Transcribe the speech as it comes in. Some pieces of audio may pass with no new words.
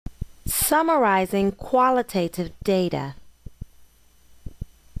Summarizing qualitative data.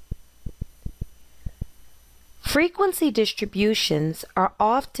 Frequency distributions are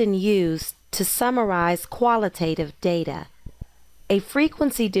often used to summarize qualitative data. A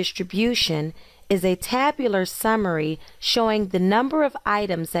frequency distribution is a tabular summary showing the number of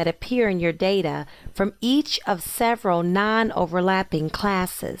items that appear in your data from each of several non-overlapping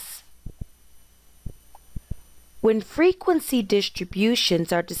classes. When frequency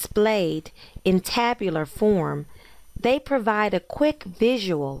distributions are displayed in tabular form, they provide a quick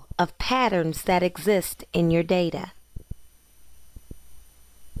visual of patterns that exist in your data.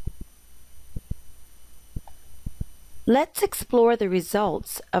 Let's explore the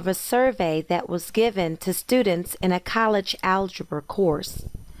results of a survey that was given to students in a college algebra course.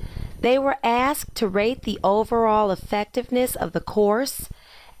 They were asked to rate the overall effectiveness of the course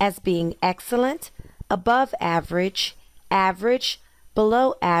as being excellent, above average, average,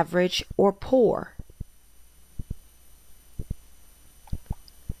 below average, or poor.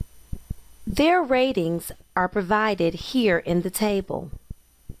 Their ratings are provided here in the table.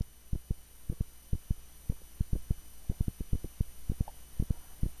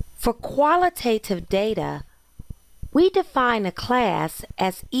 For qualitative data, we define a class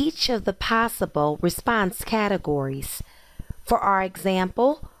as each of the possible response categories. For our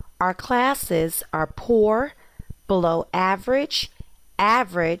example, our classes are poor, below average,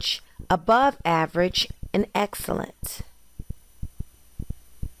 average, above average, and excellent.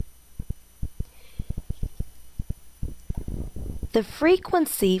 The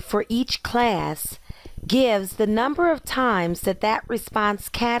frequency for each class gives the number of times that that response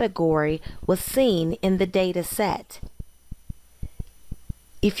category was seen in the data set.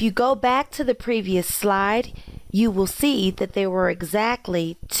 If you go back to the previous slide, you will see that there were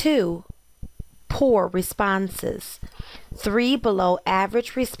exactly 2 poor responses, 3 below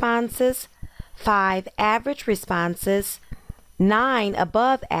average responses, 5 average responses, 9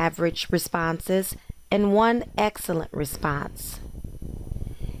 above average responses, and 1 excellent response.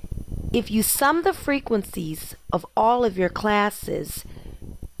 If you sum the frequencies of all of your classes,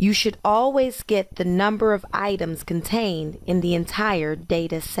 you should always get the number of items contained in the entire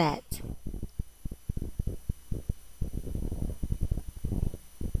data set.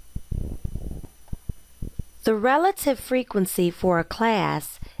 The relative frequency for a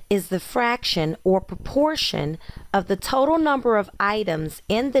class is the fraction or proportion of the total number of items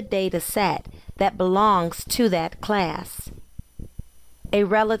in the data set that belongs to that class. A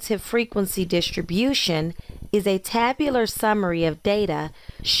relative frequency distribution is a tabular summary of data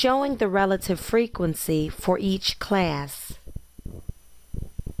showing the relative frequency for each class.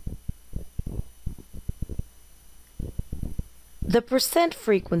 The percent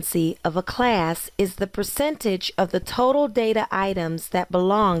frequency of a class is the percentage of the total data items that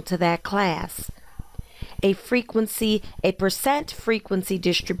belong to that class. A percent frequency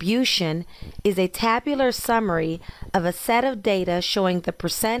distribution is a tabular summary of a set of data showing the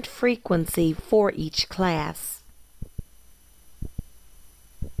percent frequency for each class.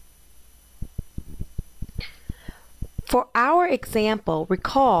 For our example,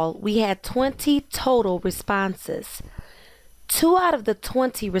 recall we had 20 total responses. 2 out of the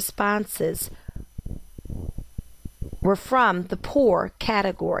 20 responses were from the poor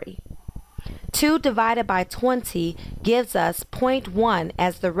category. 2 divided by 20 gives us 0.1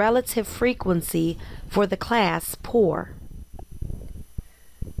 as the relative frequency for the class poor.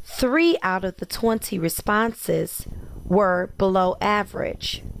 3 out of the 20 responses were below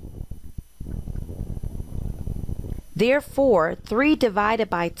average. Therefore, 3 divided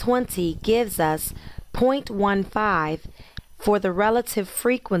by 20 gives us 0.15 for the relative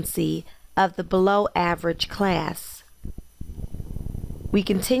frequency of the below average class. We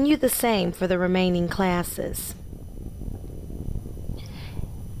continue the same for the remaining classes.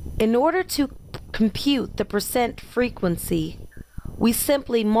 In order to compute the percent frequency, we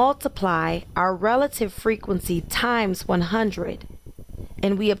simply multiply our relative frequency times 100,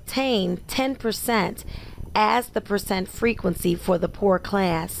 and we obtain 10% as the percent frequency for the poor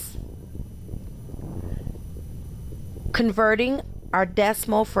class. Converting our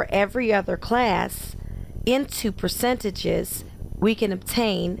decimal for every other class into percentages, we can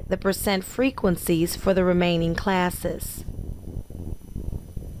obtain the percent frequencies for the remaining classes.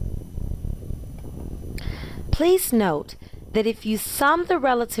 Please note that if you sum the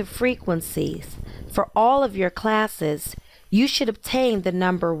relative frequencies for all of your classes, you should obtain the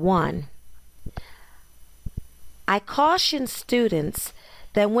number 1. I caution students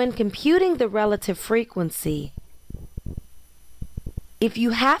that when computing the relative frequency, if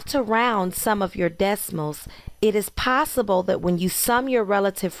you have to round some of your decimals, it is possible that when you sum your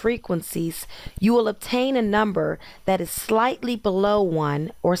relative frequencies, you will obtain a number that is slightly below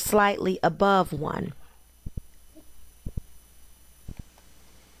 1 or slightly above 1.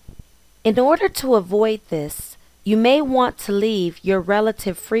 In order to avoid this, you may want to leave your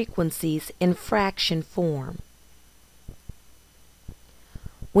relative frequencies in fraction form.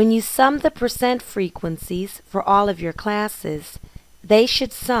 When you sum the percent frequencies for all of your classes, they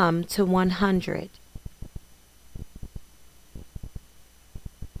should sum to 100.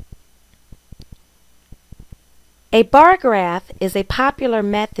 A bar graph is a popular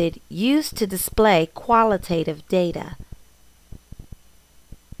method used to display qualitative data.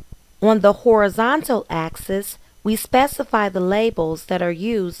 On the horizontal axis, we specify the labels that are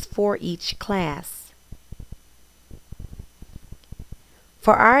used for each class.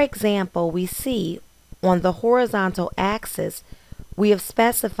 For our example, we see on the horizontal axis, we have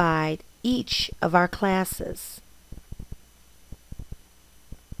specified each of our classes.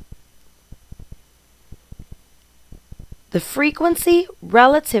 The frequency,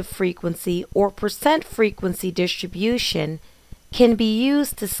 relative frequency, or percent frequency distribution can be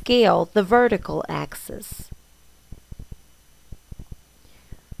used to scale the vertical axis.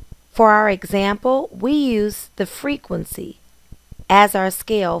 For our example, we use the frequency as our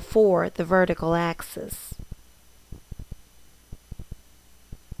scale for the vertical axis.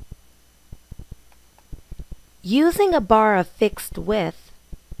 Using a bar of fixed width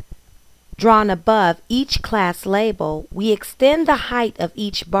drawn above each class label, we extend the height of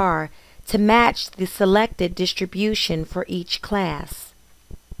each bar to match the selected distribution for each class.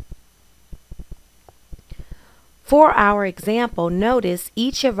 For our example, notice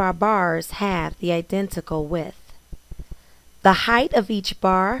each of our bars have the identical width. The height of each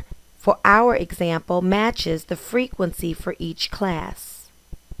bar for our example matches the frequency for each class.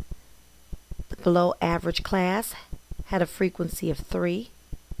 The below average class had a frequency of 3.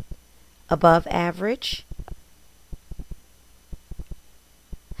 Above average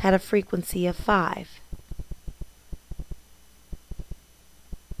had a frequency of 5.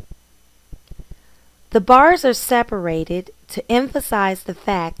 The bars are separated to emphasize the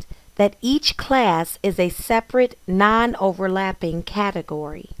fact that each class is a separate, non-overlapping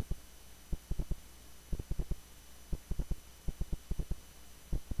category.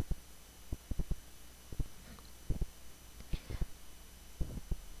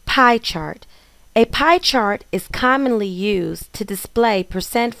 Pie chart. A pie chart is commonly used to display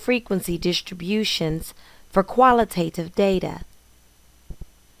percent frequency distributions for qualitative data.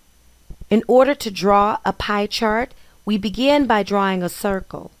 In order to draw a pie chart, we begin by drawing a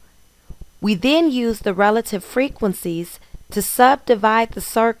circle. We then use the relative frequencies to subdivide the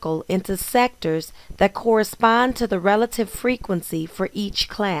circle into sectors that correspond to the relative frequency for each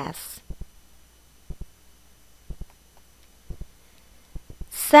class.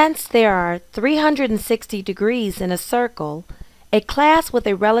 Since there are 360 degrees in a circle, a class with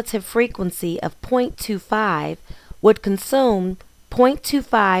a relative frequency of 0.25 would consume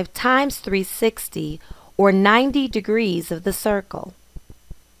 0.25 times 360, or 90 degrees of the circle.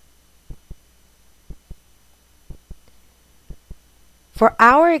 For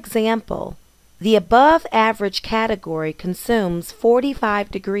our example, the above average category consumes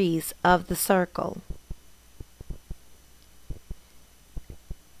 45 degrees of the circle.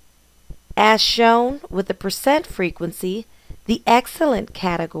 As shown with the percent frequency, the excellent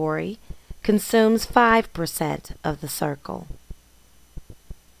category consumes 5% of the circle.